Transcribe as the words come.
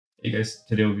Hey guys,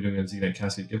 today we'll be doing a Z-Knight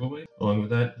casket giveaway. Along with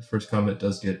that, the first comment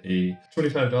does get a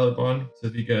 $25 bond. So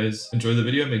if you guys enjoy the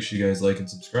video, make sure you guys like and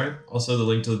subscribe. Also, the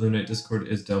link to the Lunite Discord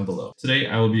is down below. Today,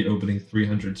 I will be opening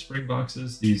 300 spring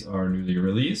boxes. These are newly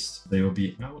released. They will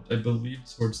be out, I believe,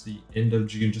 towards the end of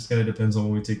June. Just kind of depends on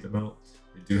when we take them out.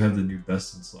 We do have the new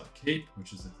best in slot cape,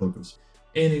 which is the cloak of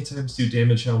and a ×2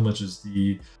 damage helm, which is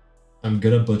the, I'm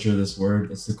gonna butcher this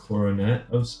word, it's the coronet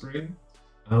of spring.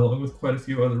 Along with quite a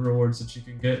few other rewards that you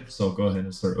can get, so I'll go ahead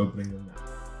and start opening them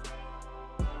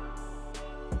now.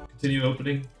 Continue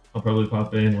opening. I'll probably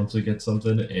pop in once we get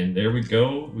something, and there we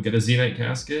go. We get a Z-Knight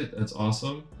casket. That's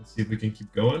awesome. Let's see if we can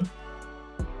keep going.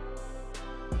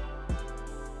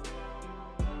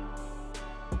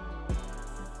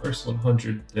 First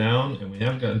 100 down, and we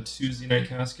have gotten 2 Z-Knight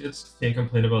caskets. Can't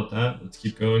complain about that. Let's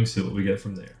keep going, see what we get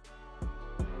from there.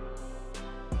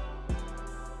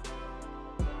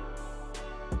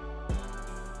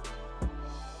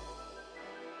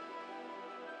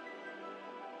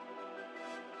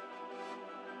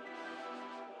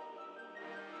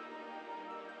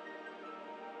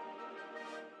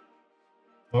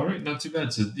 Alright, not too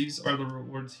bad. So these are the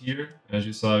rewards here. As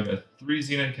you saw, I got 3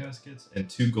 Z-Knight caskets and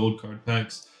 2 gold card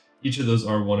packs. Each of those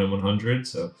are 1 in 100,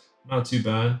 so not too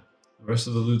bad. The rest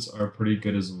of the loots are pretty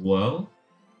good as well.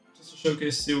 Just to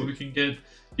showcase, see what we can get.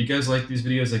 If you guys like these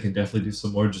videos, I can definitely do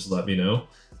some more. Just let me know,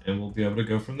 and we'll be able to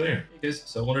go from there. Hey guys,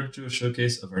 so I wanted to do a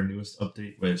showcase of our newest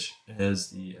update, which is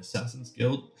the Assassin's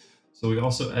Guild. So we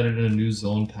also added in a new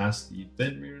zone past the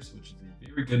Fenrir's, which is a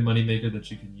very good moneymaker that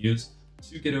you can use.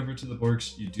 To get over to the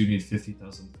Borks, you do need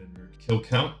 50,000 Fenrir kill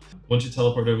count. Once you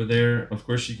teleport over there, of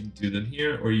course you can do them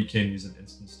here, or you can use an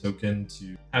instance token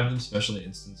to have them specially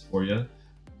instanced for you.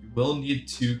 You will need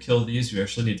to kill these. You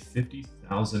actually need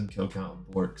 50,000 kill count on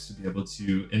Borks to be able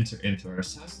to enter into our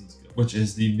Assassin's Guild, which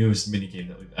is the newest minigame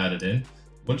that we've added in.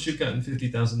 Once you've gotten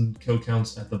 50,000 kill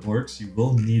counts at the Borks, you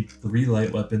will need 3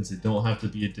 light weapons. They don't have to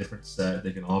be a different set.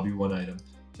 They can all be one item.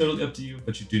 Totally up to you,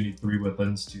 but you do need 3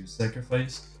 weapons to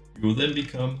sacrifice. You will then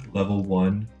become level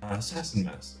 1 Assassin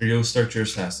Master. You'll start your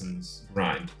Assassin's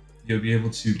grind. You'll be able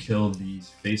to kill these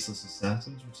Faceless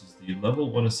Assassins, which is the level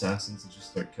 1 Assassins that you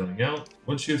start killing out.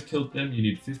 Once you have killed them, you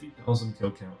need 50,000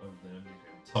 kill count of them.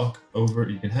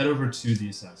 You can head over to the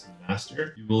Assassin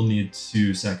Master. You will need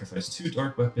to sacrifice 2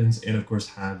 dark weapons and of course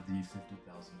have the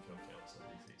 50,000 kill counts of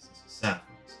the Faceless Assassins.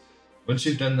 Once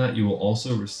you've done that, you will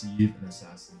also receive an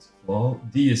Assassin's Claw,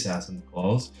 the Assassin's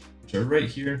Claws, which are right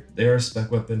here. They are a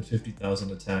spec weapon,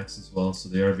 50,000 attacks as well, so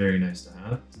they are very nice to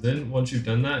have. So then once you've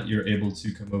done that, you're able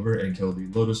to come over and kill the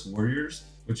Lotus Warriors,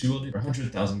 which you will need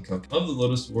 100,000 kill of the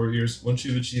Lotus Warriors. Once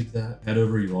you've achieved that, head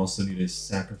over. You also need to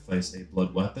sacrifice a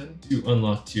blood weapon to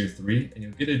unlock tier 3, and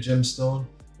you'll get a gemstone,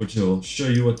 which will show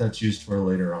you what that's used for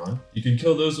later on. You can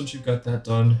kill those once you've got that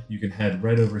done. You can head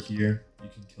right over here. You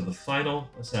can kill the final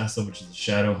assassin, which is the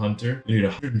Shadow Hunter. You need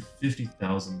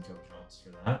 150,000 kill counts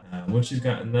for that. Once you've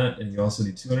gotten that, and you also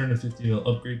need 250 mil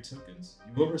upgrade tokens,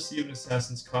 you will receive an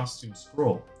Assassin's Costume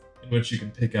Scroll, in which you can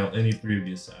pick out any 3 of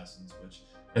the assassins, which,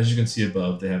 as you can see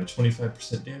above, they have a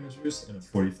 25% damage boost and a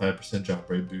 45% drop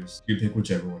rate boost. You can pick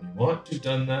whichever one you want. Once you've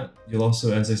done that, you'll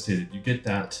also, as I stated, you get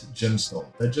that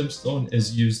gemstone. That gemstone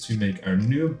is used to make our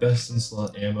new best in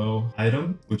slot ammo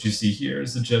item, which you see here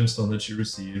is the gemstone that you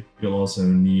receive. You'll also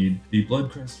need the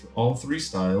blood crest for all 3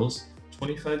 styles,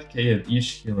 25k of each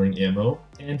healing ammo,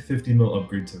 and 50 mil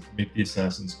upgrade to make the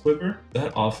Assassin's Quiver.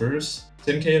 That offers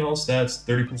 10k in all stats,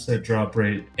 30% drop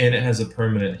rate, and it has a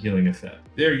permanent healing effect.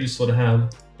 Very useful to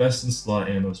have. Best in slot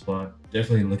ammo spot.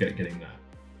 Definitely look at getting that.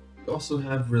 We also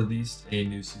have released a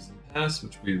new season pass,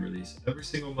 which we release every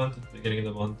single month at the beginning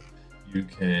of the month. You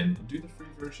can do the free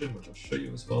version, which I'll show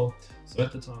you as well. So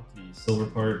at the top, the silver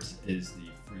part is the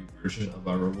free version of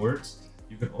our rewards.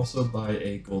 You can also buy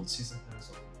a gold season pass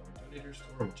on our donator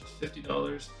store, which is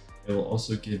 $50. It will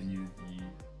also give you the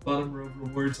bottom row of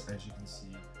rewards. As you can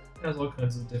see, it has all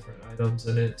kinds of different items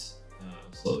in it.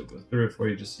 Slowly go through it for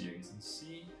you just so you can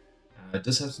see. It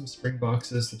does have some spring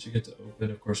boxes that you get to open,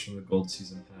 of course, from the gold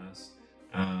season pass.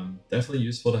 Definitely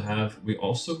useful to have. We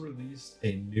also released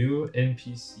a new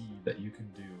NPC that you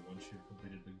can do once you've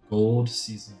completed the gold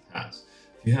season pass.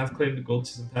 If you have claimed the gold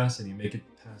season pass and you make it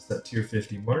past that tier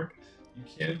 50 mark, you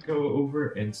can go over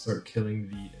and start killing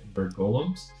the Ember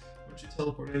Golems. Once you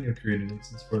teleport in, you'll create an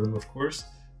instance for them, of course.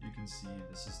 You can see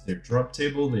this is their drop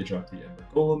table. They drop the Ember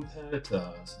Golem pet,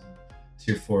 some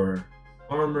tier 4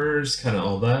 armors, kind of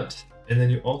all that. And then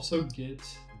you also get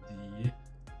the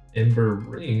Ember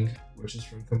Ring, which is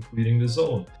from completing the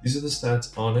zone. These are the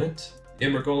stats on it. The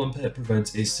Ember Golem pet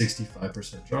provides a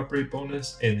 65% drop rate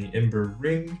bonus, and the Ember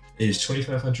Ring is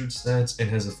 2500 stats and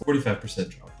has a 45%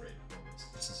 drop rate bonus.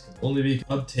 This is only be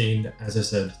obtained, as I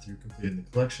said, through completing the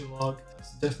collection log.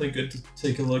 It's definitely good to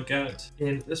take a look at.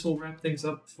 And this will wrap things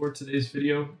up for today's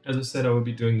video. As I said, I will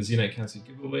be doing the Zenyte casket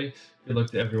giveaway. Good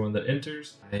luck to everyone that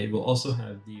enters. I will also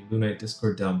have the Lunite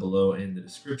Discord down below in the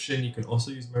description. You can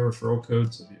also use my referral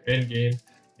code, so if you're in game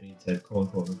and you type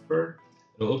 :refer,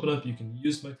 it'll open up. You can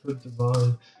use my code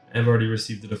Devon. I've already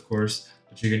received it, of course,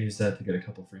 but you can use that to get a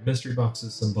couple free mystery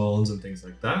boxes, some bones, and things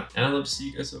like that. And I'd love to see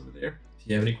you guys over there. If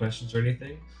you have any questions or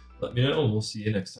anything, let me know, and we'll see you next time.